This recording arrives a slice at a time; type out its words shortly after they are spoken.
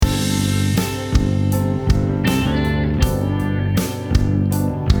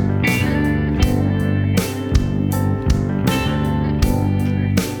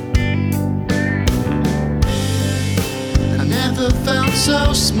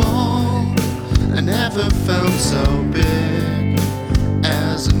small, I never felt so big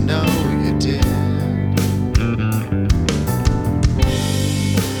as I know you did.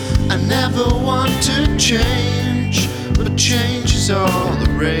 I never want to change, but change is all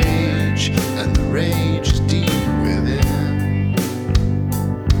the rage, and the rage is deep within.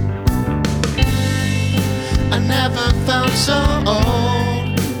 I never felt so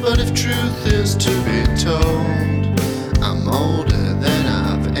old, but if truth is to be told, I'm older than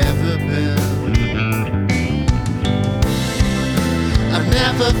I've ever been. I've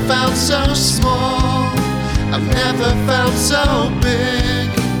never felt so small, I've never felt so big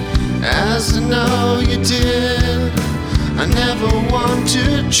as I know you did. I never want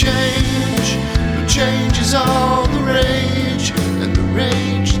to change, but change is all the rage, and the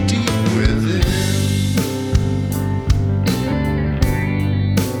rage deep within.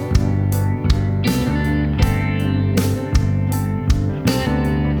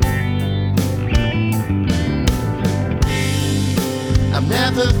 I've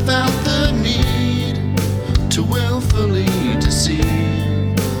never felt the need to willfully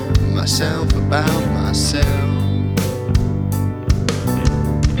deceive myself about myself.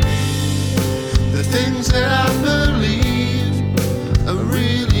 The things that I believe are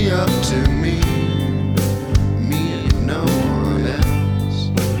really up to me and no one else.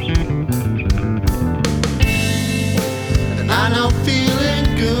 And I know feeling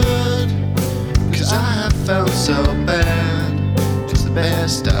good, 'cause I have felt so bad, it's the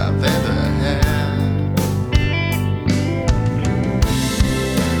best I've ever had.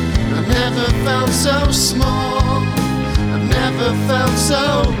 I've never felt so small, I've never felt so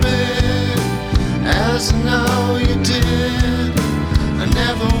big as I know you did. I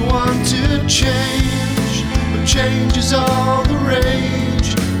never want to change, but change is all the rage,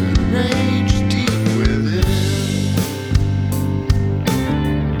 and the rage is deep within.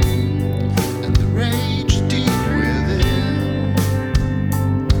 And the rage is deep within.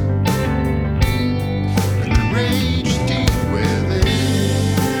 And the rage is deep within.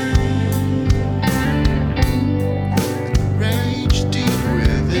 And the rage is deep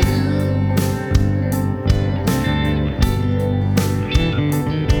within.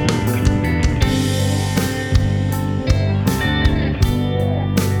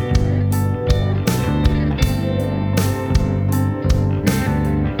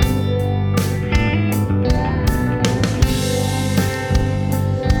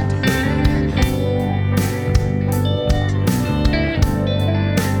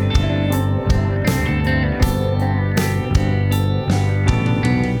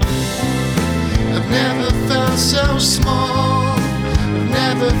 Never felt so small, I've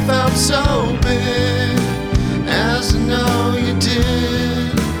never felt so big as I know you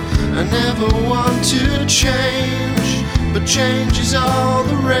did. I never want to change, but change is all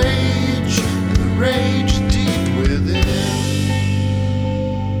the rage, and the rage deep within.